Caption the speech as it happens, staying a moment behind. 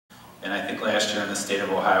And I think last year in the state of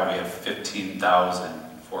Ohio, we have 15,000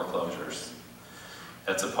 foreclosures.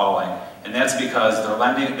 That's appalling. And that's because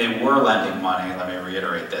they were lending money, let me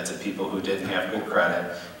reiterate that, to people who didn't have good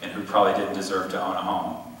credit and who probably didn't deserve to own a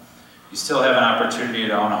home. You still have an opportunity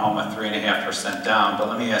to own a home with 3.5% down, but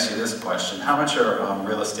let me ask you this question. How much are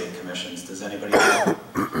real estate commissions? Does anybody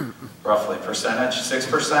know? Roughly percentage?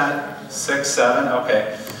 6%? 6, 7?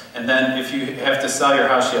 Okay. And then if you have to sell your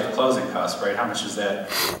house, you have closing costs, right? How much is that?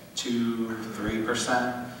 2,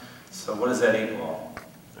 3%? So what does that equal?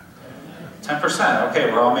 10%.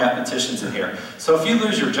 Okay, we're all mathematicians in here. So if you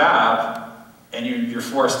lose your job and you're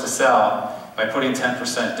forced to sell by putting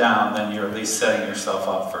 10% down, then you're at least setting yourself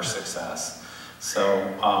up for success.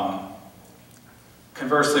 So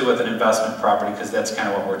conversely with an investment property, because that's kind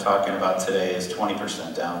of what we're talking about today, is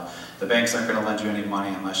 20% down. The banks aren't going to lend you any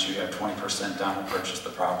money unless you have 20% down to purchase the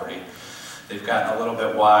property. They've gotten a little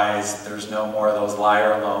bit wise. There's no more of those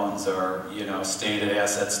liar loans or, you know, stated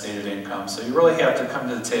assets, stated income. So you really have to come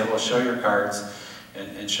to the table, show your cards,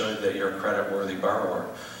 and show that you're a credit-worthy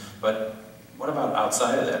borrower. But what about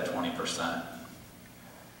outside of that 20%?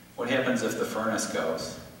 What happens if the furnace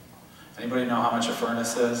goes? Anybody know how much a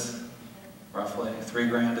furnace is? Roughly? 3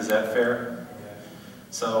 grand, is that fair?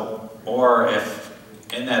 So, or if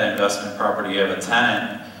in that investment property you have a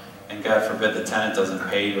tenant, and God forbid the tenant doesn't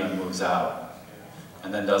pay you and moves out,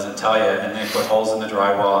 and then doesn't tell you, and they put holes in the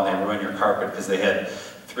drywall and they ruin your carpet because they had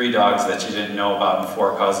 3 dogs that you didn't know about and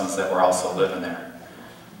 4 cousins that were also living there.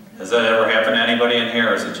 Has that ever happened to anybody in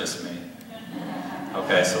here, or is it just me?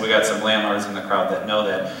 Okay, so we got some landlords in the crowd that know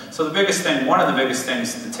that. So the biggest thing, one of the biggest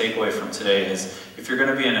things to take away from today is, if you're going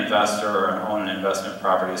to be an investor or own an investment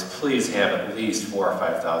property, is please have at least $4,000 or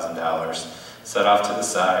 $5,000 set off to the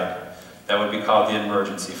side. That would be called the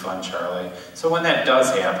emergency fund, Charlie. So when that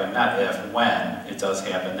does happen, not if, when it does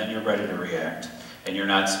happen, then you're ready to react. And you're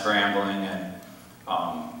not scrambling. And,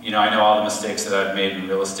 you know, I know all the mistakes that I've made in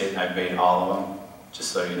real estate, and I've made all of them,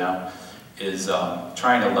 just so you know, is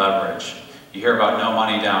trying to leverage. You hear about no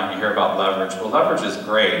money down, you hear about leverage. Well, leverage is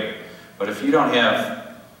great, but if you don't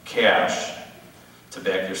have cash to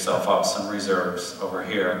back yourself up, some reserves over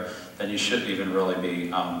here, then you shouldn't even really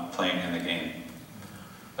be playing in the game.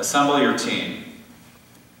 Assemble your team,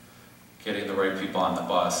 getting the right people on the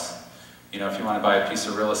bus. You know, if you want to buy a piece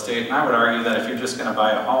of real estate, and I would argue that if you're just going to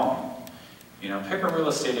buy a home, you know, pick a real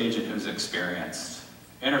estate agent who's experienced.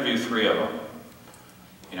 Interview 3 of them.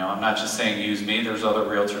 You know, I'm not just saying use me, there's other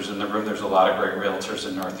realtors in the room, there's a lot of great realtors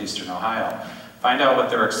in northeastern Ohio. Find out what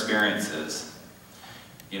their experience is.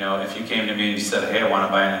 You know, if you came to me and you said, hey, I want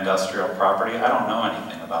to buy an industrial property, I don't know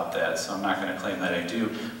anything about that, so I'm not going to claim that I do,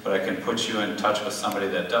 but I can put you in touch with somebody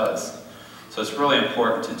that does. So it's really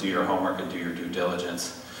important to do your homework and do your due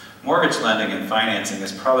diligence. Mortgage lending and financing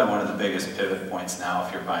is probably one of the biggest pivot points now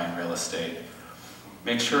if you're buying real estate.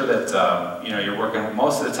 Make sure that you know, you're working,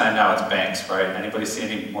 most of the time now it's banks, right? Anybody see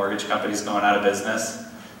any mortgage companies going out of business?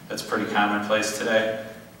 That's pretty commonplace today.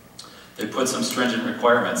 They put some stringent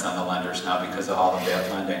requirements on the lenders now because of all the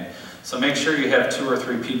bad lending. So make sure you have 2 or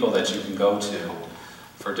 3 people that you can go to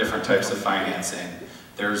for different types of financing.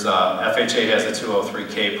 There's FHA has a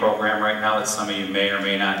 203K program right now that some of you may or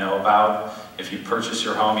may not know about. If you purchase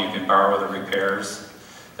your home, you can borrow the repairs.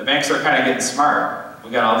 The banks are kind of getting smart. We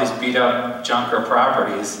got all these beat up junker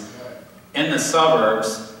properties in the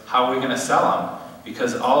suburbs. How are we going to sell them?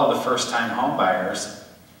 Because all of the first time home buyers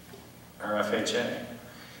are FHA.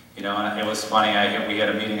 You know, and it was funny, we had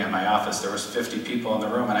a meeting at my office, there was 50 people in the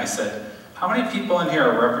room, and I said, how many people in here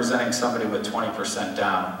are representing somebody with 20%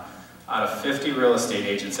 down? Out of 50 real estate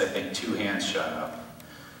agents, I think 2 hands shut up.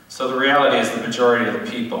 So the reality is the majority of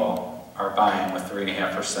the people are buying with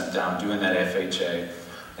 3.5% down, doing that FHA.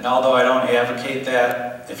 And although I don't advocate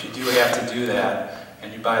that, if you do have to do that,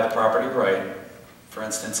 and you buy the property right, for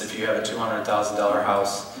instance, if you have a $200,000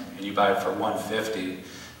 house and you buy it for $150,000,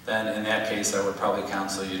 then in that case I would probably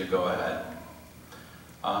counsel you to go ahead.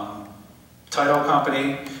 Title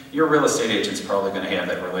company, your real estate agent's probably going to have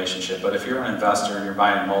that relationship, but if you're an investor and you're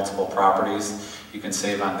buying multiple properties, you can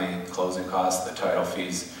save on the closing costs, the title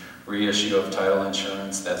fees, reissue of title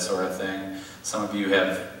insurance, that sort of thing. Some of you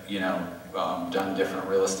have, you know, done different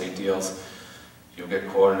real estate deals. You'll get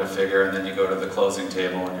quoted a figure and then you go to the closing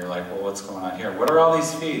table and you're like, well, what's going on here? What are all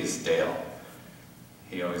these fees, Dale?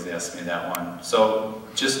 He always asks me that one. So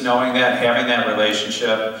just knowing that, having that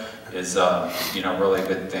relationship is you know, really a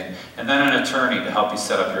good thing. And then an attorney to help you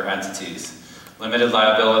set up your entities. Limited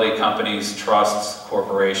liability companies, trusts,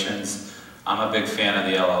 corporations. I'm a big fan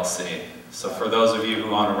of the LLC. So for those of you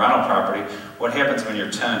who own a rental property, what happens when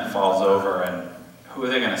your tenant falls over and who are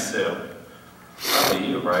they going to sue? Probably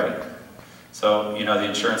you, right? So, you know, the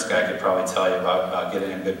insurance guy could probably tell you about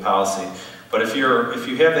getting a good policy. But if you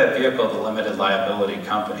have that vehicle, the limited liability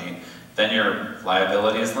company, then your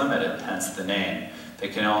liability is limited, hence the name. They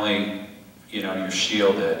can only, you know, you're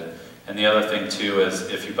shielded. And the other thing too is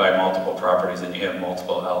if you buy multiple properties and you have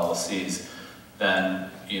multiple LLCs, then,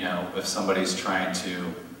 you know, if somebody's trying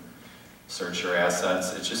to search your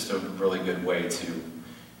assets, it's just a really good way to,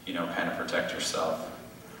 you know, kind of protect yourself.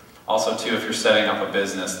 Also too, if you're setting up a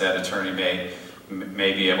business, that attorney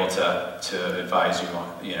may be able to advise you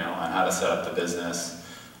on, you know, on how to set up the business.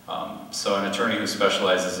 So an attorney who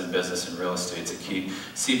specializes in business and real estate is a key.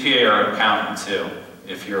 CPA or an accountant too.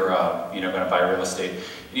 If you're you know, going to buy real estate,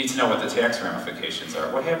 you need to know what the tax ramifications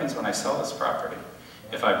are. What happens when I sell this property?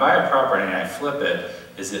 If I buy a property and I flip it,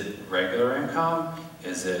 is it regular income?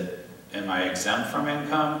 Am I exempt from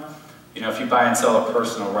income? You know, if you buy and sell a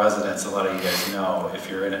personal residence, a lot of you guys know, if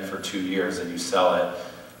you're in it for 2 years and you sell it,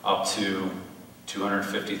 up to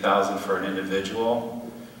 $250,000 for an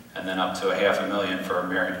individual, and then up to $500,000 for a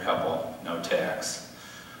married couple, no tax.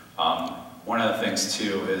 One of the things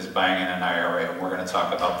too is buying in an IRA, and we're going to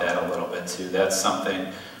talk about that a little bit too. That's something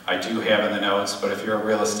I do have in the notes, but if you're a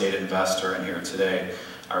real estate investor in here today,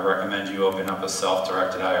 I recommend you open up a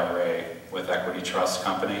self-directed IRA with Equity Trust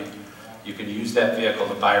Company. You can use that vehicle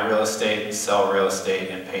to buy real estate, sell real estate,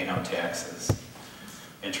 and pay no taxes.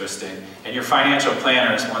 Interesting. And your financial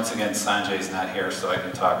planners, once again, Sanjay's not here, so I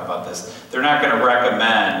can talk about this. They're not going to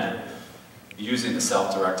recommend using the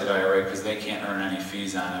self-directed IRA because they can't earn any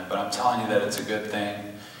fees on it, but I'm telling you that it's a good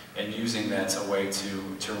thing, and using that's a way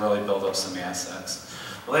to really build up some assets.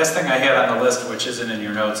 The last thing I had on the list, which isn't in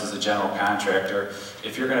your notes, is a general contractor.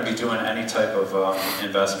 If you're going to be doing any type of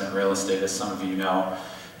investment in real estate, as some of you know,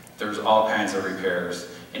 there's all kinds of repairs.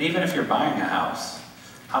 And even if you're buying a house,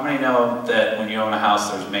 how many know that when you own a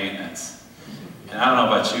house, there's maintenance? And I don't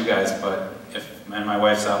know about you guys, but and my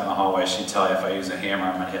wife's out in the hallway, she'd tell you if I use a hammer,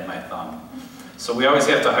 I'm going to hit my thumb. So we always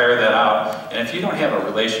have to hire that out. And if you don't have a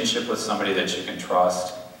relationship with somebody that you can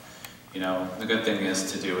trust, you know, the good thing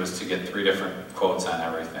is to get 3 different quotes on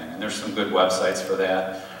everything. And there's some good websites for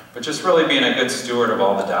that. But just really being a good steward of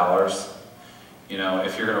all the dollars. You know,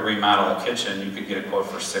 if you're going to remodel a kitchen, you could get a quote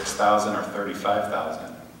for $6,000 or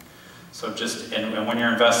 $35,000. So just, and when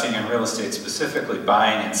you're investing in real estate, specifically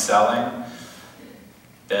buying and selling,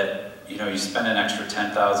 that, you know, you spend an extra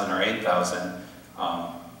 $10,000 or $8,000,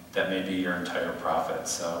 that may be your entire profit.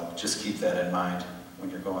 So just keep that in mind when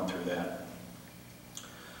you're going through that.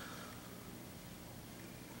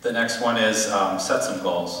 The next one is set some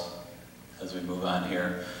goals as we move on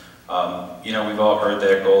here. You know, we've all heard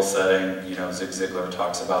that goal setting, you know, Zig Ziglar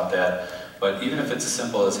talks about that. But even if it's as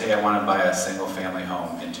simple as, hey, I want to buy a single family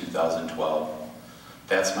home in 2012.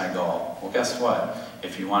 That's my goal. Well, guess what?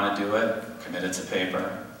 If you want to do it, commit it to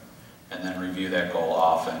paper and then review that goal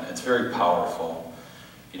often. It's very powerful.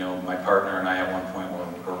 You know, my partner and I at one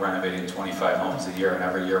point were renovating 25 homes a year, and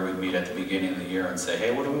every year we'd meet at the beginning of the year and say,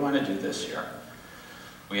 hey, what do we want to do this year?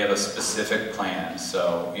 We have a specific plan.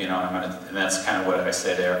 So, you know, and that's kind of what I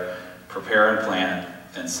say there. Prepare and plan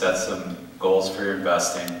and set some goals for your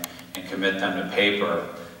investing and commit them to paper.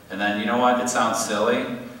 And then, you know what, it sounds silly,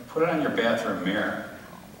 put it on your bathroom mirror.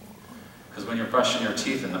 Because when you're brushing your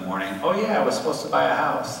teeth in the morning, oh yeah, I was supposed to buy a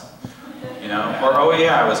house. You know, or oh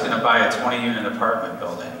yeah, I was going to buy a 20-unit apartment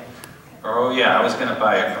building. Or oh yeah, I was going to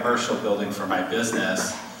buy a commercial building for my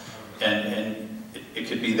business. And it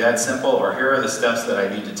could be that simple, or here are the steps that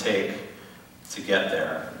I need to take to get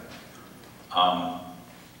there.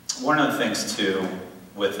 One of the things too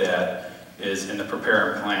with that is in the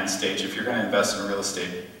prepare and plan stage, if you're going to invest in real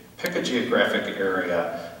estate, pick a geographic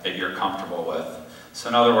area that you're comfortable with. So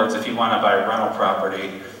in other words, if you want to buy a rental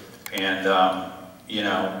property and you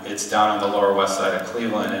know, it's down on the lower west side of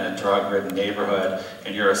Cleveland in a drug-ridden neighborhood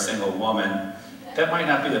and you're a single woman, that might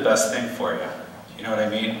not be the best thing for you. You know what I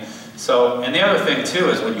mean? So, and the other thing too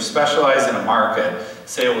is when you specialize in a market,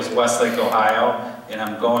 say it was Westlake, Ohio, and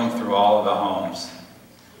I'm going through all of the homes,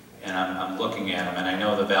 and I'm looking at them, and I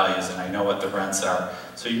know the values, and I know what the rents are.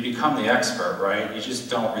 So you become the expert, right? You just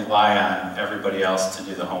don't rely on everybody else to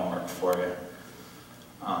do the homework for you.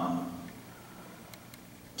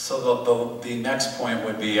 So the next point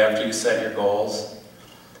would be, after you set your goals,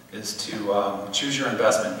 is to choose your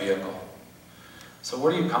investment vehicle. So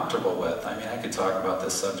what are you comfortable with? I mean, I could talk about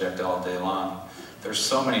this subject all day long. There's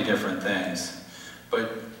so many different things.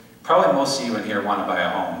 But probably most of you in here want to buy a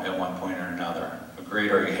home at one point or another.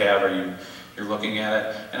 Agreed, or you have, or you're looking at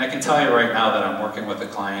it. And I can tell you right now that I'm working with a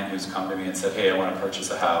client who's come to me and said, hey, I want to purchase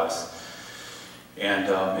a house. And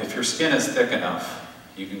if your skin is thick enough,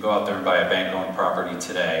 you can go out there and buy a bank-owned property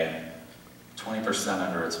today, 20%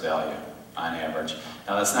 under its value. on average.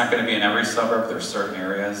 Now that's not going to be in every suburb. There's certain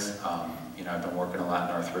areas. You know, I've been working a lot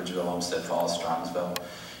in North Ridgeville, Olmsted Falls, Strongsville.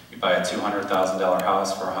 You buy a $200,000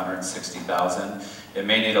 house for $160,000. It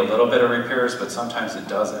may need a little bit of repairs, but sometimes it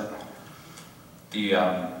doesn't. The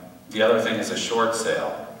other thing is a short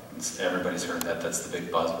sale. Everybody's heard that. That's the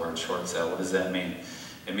big buzzword, short sale. What does that mean?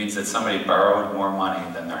 It means that somebody borrowed more money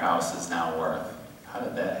than their house is now worth. How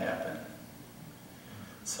did that happen?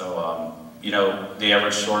 So, you know, the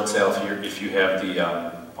average short sale, if you have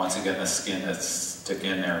the, once again, the skin that's stick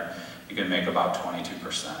in there, you can make about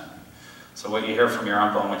 22%. So what you hear from your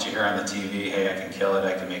uncle and what you hear on the TV, hey, I can kill it,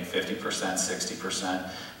 I can make 50%,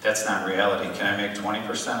 60%, that's not reality. Can I make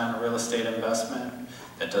 20% on a real estate investment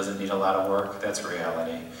that doesn't need a lot of work? That's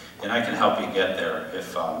reality. And I can help you get there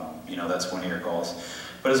if, you know, that's one of your goals.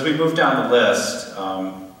 But as we move down the list,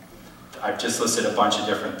 I've just listed a bunch of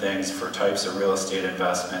different things for types of real estate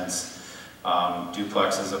investments,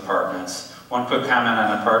 duplexes, apartments. One quick comment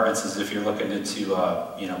on apartments is if you're looking to,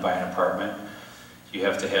 you know, buy an apartment, you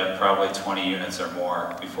have to have probably 20 units or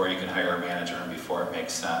more before you can hire a manager and before it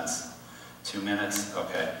makes sense. 2 minutes?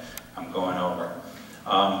 Okay, I'm going over.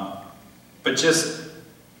 But just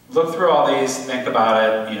look through all these, think about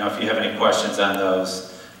it, you know, if you have any questions on those.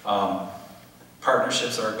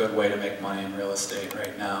 Partnerships are a good way to make money in real estate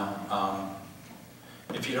right now.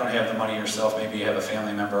 If you don't have the money yourself, maybe you have a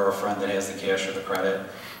family member or a friend that has the cash or the credit,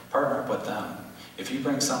 partner up with them. If you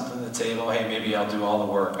bring something to the table, hey, maybe I'll do all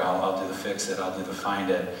the work, I'll do the fix it, I'll do the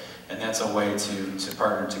find it, and that's a way to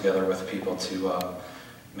partner together with people to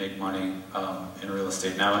make money in real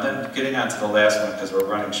estate. Now, and then getting on to the last one, because we're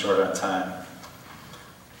running short on time.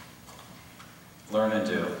 Learn and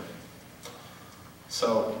do.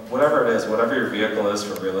 So whatever it is, whatever your vehicle is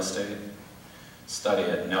for real estate, study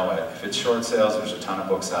it, know it. If it's short sales, there's a ton of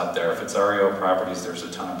books out there. If it's REO properties, there's a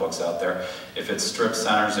ton of books out there. If it's strip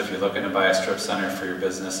centers, if you're looking to buy a strip center for your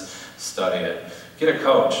business, study it. Get a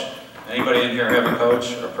coach. Anybody in here have a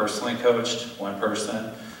coach or personally coached? One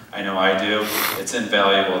person? I know I do. It's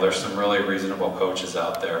invaluable. There's some really reasonable coaches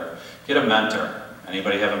out there. Get a mentor.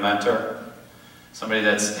 Anybody have a mentor? Somebody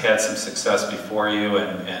that's had some success before you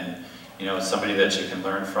and you know, somebody that you can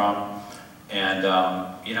learn from. And,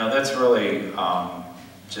 you know, that's really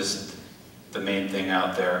just the main thing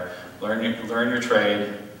out there. Learn your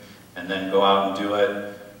trade, and then go out and do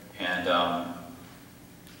it. And,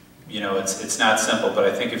 you know, it's not simple, but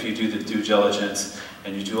I think if you do the due diligence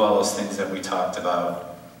and you do all those things that we talked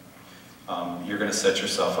about, you're going to set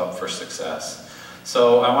yourself up for success.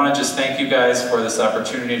 So I want to just thank you guys for this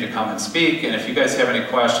opportunity to come and speak. And if you guys have any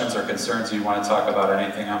questions or concerns, you want to talk about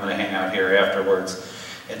anything, I'm going to hang out here afterwards.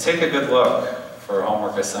 And take a good look for a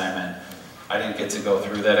homework assignment. I didn't get to go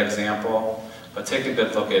through that example, but take a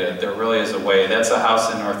good look at it. There really is a way. That's a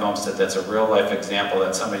house in North Olmsted. That's a real life example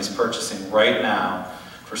that somebody's purchasing right now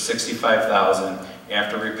for $65,000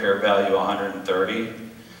 after repair value $130,000.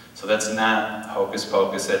 So that's not hocus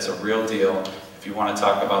pocus. That's a real deal. If you want to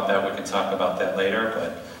talk about that, we can talk about that later.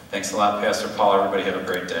 But thanks a lot, Pastor Paul. Everybody have a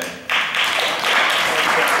great day.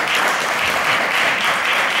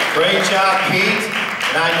 Great job, Pete.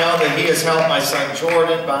 And I know that he has helped my son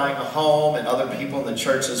Jordan buying a home and other people in the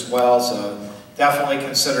church as well. So definitely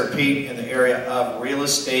consider Pete in the area of real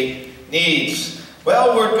estate needs.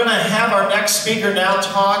 Well, we're going to have our next speaker now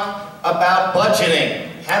talk about budgeting,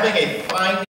 having a fine